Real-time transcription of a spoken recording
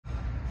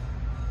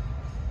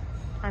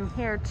I'm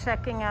here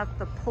checking out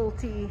the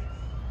Pulte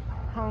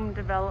home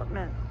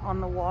development on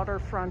the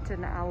waterfront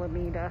in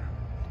Alameda.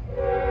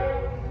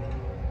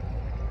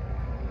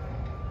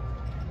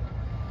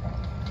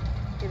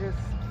 It is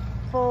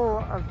full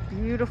of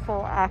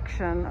beautiful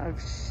action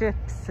of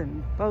ships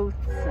and boats,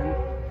 and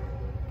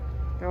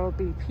there will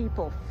be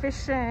people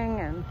fishing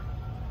and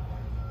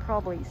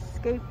probably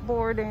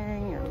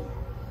skateboarding and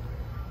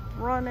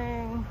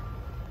running.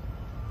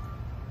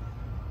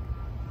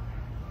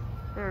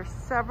 There are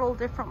several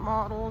different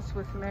models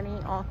with many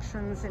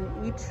options in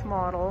each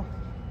model.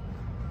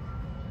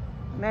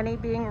 Many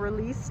being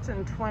released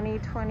in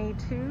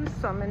 2022,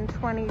 some in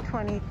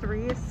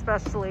 2023,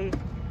 especially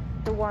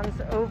the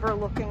ones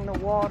overlooking the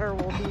water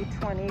will be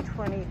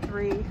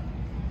 2023.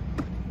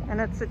 And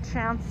it's a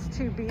chance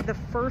to be the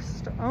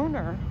first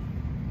owner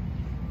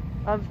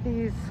of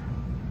these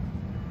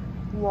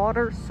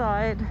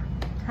waterside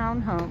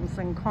townhomes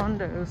and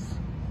condos.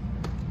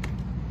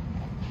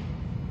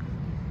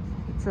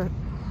 It's a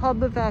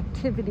hub of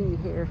activity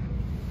here.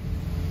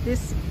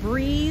 This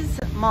Breeze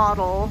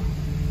model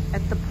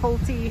at the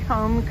Pulte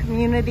home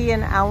community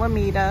in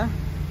Alameda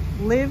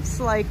lives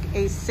like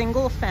a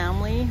single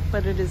family,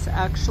 but it is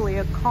actually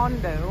a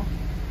condo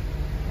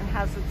and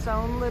has its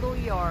own little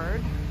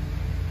yard.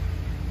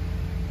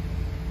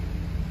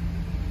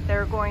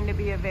 They're going to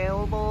be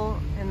available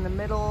in the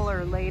middle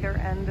or later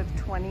end of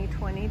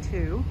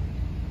 2022.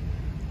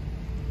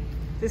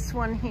 This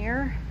one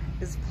here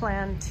is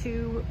Plan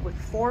 2 with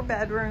 4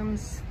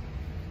 bedrooms,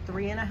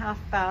 3.5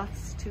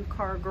 baths,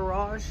 2-car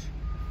garage,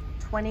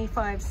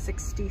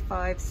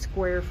 2,565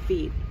 square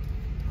feet.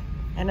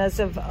 And as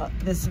of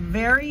this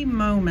very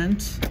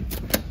moment,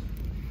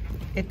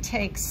 it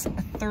takes a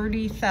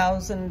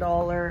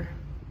 $30,000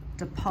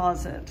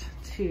 deposit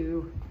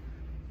to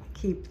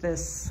keep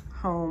this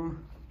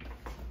home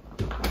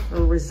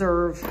or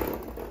reserve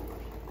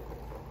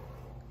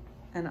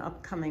an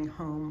upcoming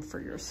home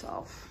for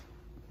yourself.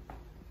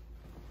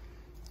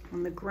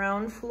 On the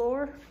ground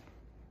floor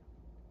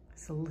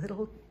is a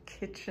little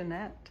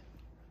kitchenette.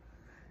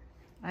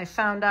 I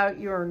found out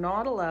you're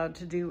not allowed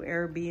to do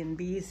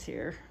Airbnbs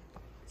here.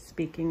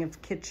 Speaking of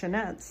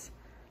kitchenettes,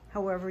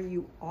 however,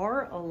 you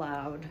are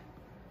allowed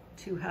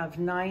to have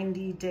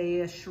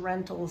 90-day-ish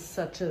rentals,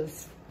 such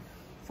as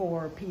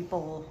for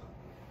people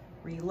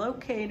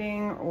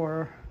relocating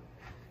or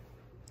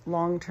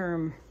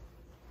long-term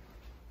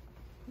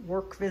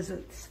work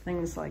visits,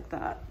 things like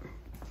that.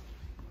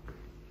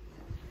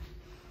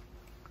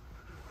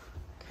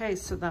 Okay,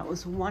 so that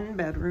was 1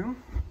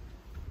 bedroom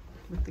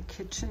with the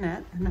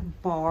kitchenette and a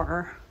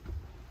bar.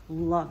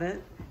 Love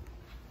it.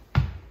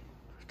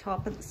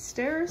 Top of the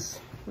stairs,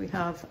 we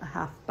have a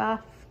 1/2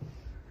 bath.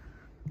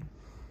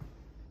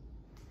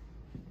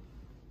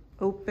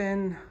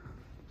 Open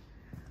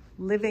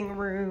living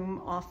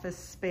room, office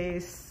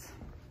space.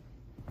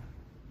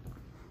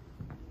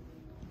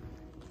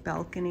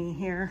 Balcony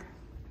here.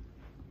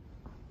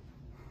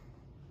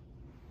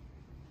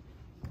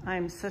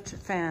 I'm such a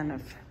fan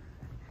of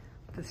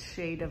this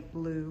shade of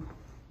blue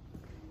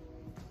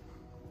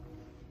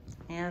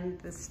and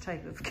this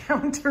type of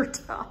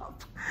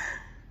countertop.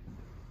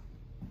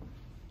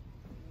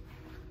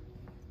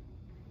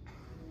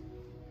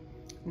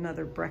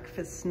 Another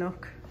breakfast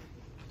nook,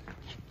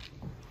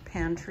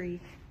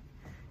 pantry,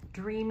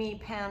 dreamy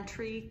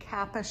pantry,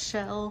 Kappa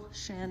shell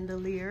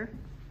chandelier.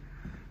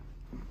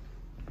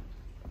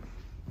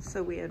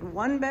 So we had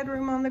 1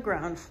 bedroom on the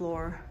ground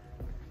floor,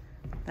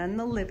 then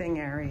the living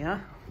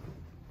area.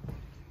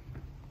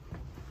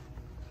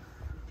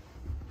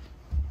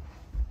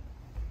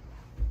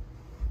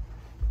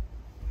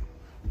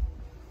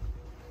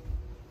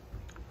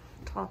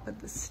 Top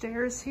of the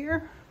stairs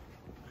here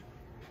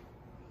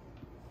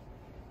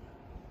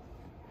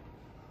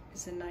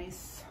is a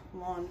nice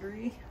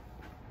laundry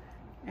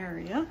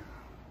area.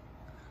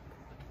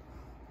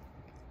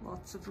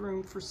 Lots of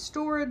room for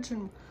storage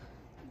and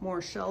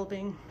more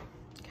shelving,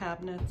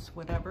 cabinets,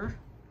 whatever.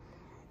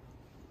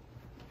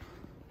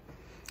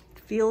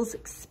 It feels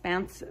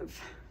expansive.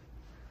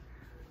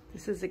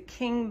 This is a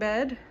king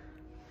bed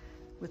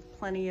with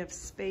plenty of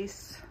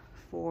space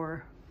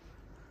for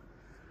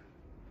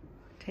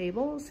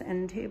tables,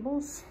 end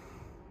tables,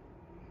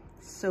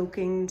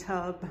 soaking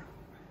tub,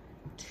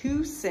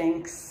 2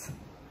 sinks,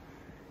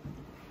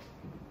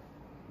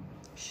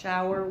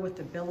 shower with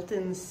a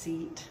built-in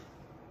seat,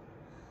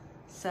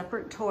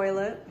 separate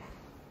toilet,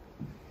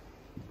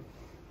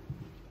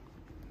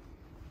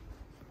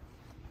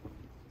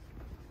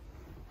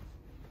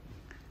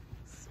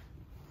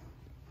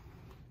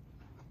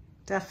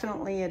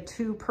 definitely a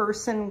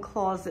 2-person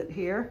closet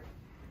here.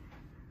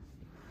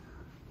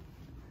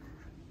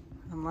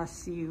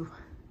 Unless you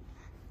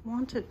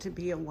want it to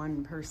be a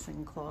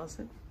 1-person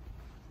closet.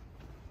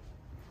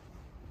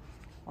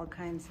 All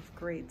kinds of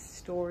great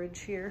storage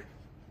here.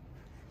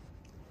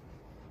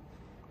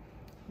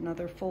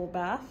 Another full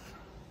bath,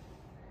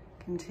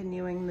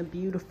 continuing the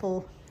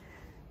beautiful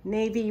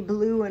navy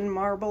blue and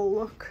marble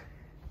look.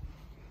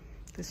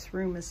 This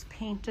room is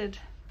painted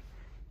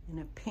in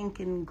a pink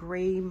and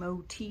gray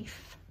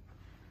motif.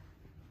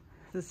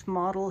 This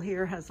model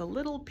here has a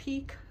little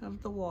peek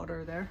of the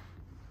water there.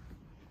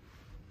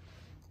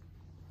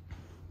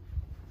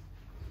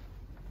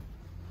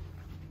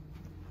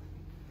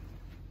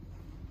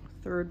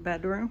 Third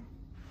bedroom.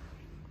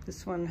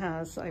 This one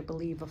has, I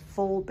believe, a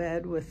full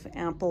bed with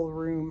ample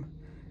room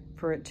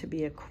for it to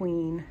be a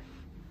queen.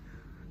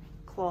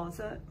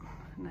 Closet,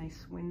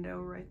 nice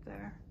window right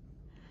there.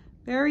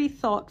 Very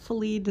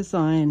thoughtfully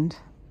designed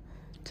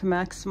to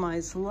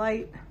maximize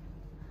light,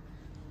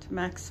 to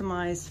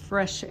maximize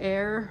fresh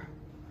air,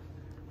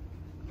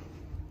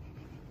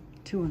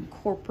 to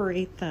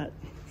incorporate that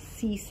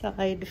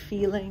seaside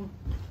feeling.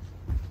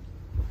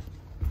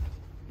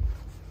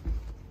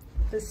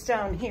 This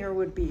down here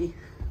would be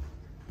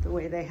the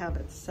way they have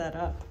it set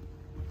up.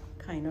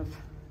 Kind of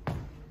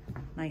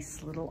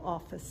nice little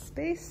office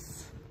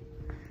space.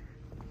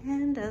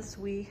 And as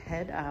we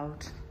head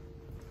out,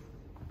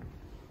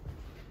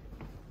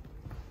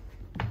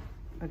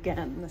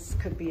 again, this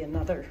could be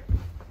another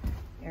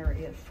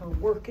area for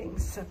working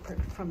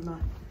separate from the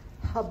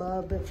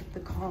hubbub of the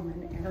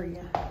common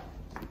area.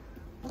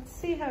 Let's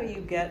see how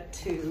you get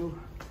to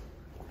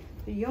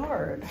the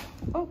yard.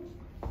 Oh,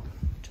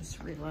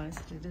 just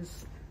realized it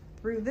is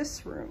through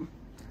this room.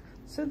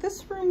 So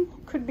this room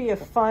could be a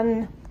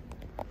fun,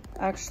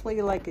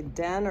 actually like a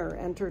den or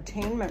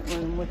entertainment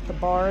room with the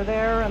bar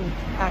there and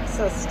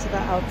access to the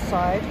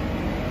outside.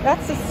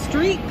 That's a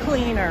street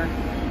cleaner,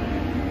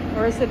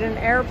 or is it an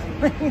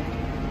airplane?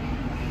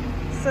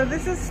 So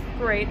this is a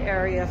great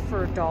area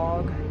for a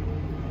dog.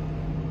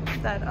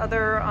 That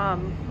other,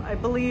 I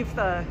believe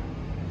the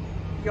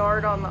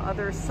yard on the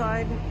other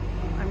side,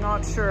 I'm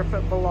not sure if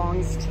it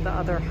belongs to the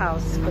other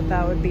house, but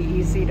that would be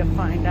easy to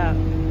find out.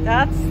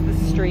 That's the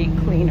street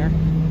cleaner.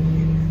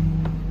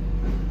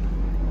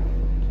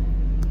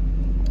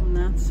 And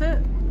that's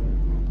it.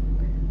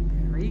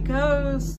 There he goes.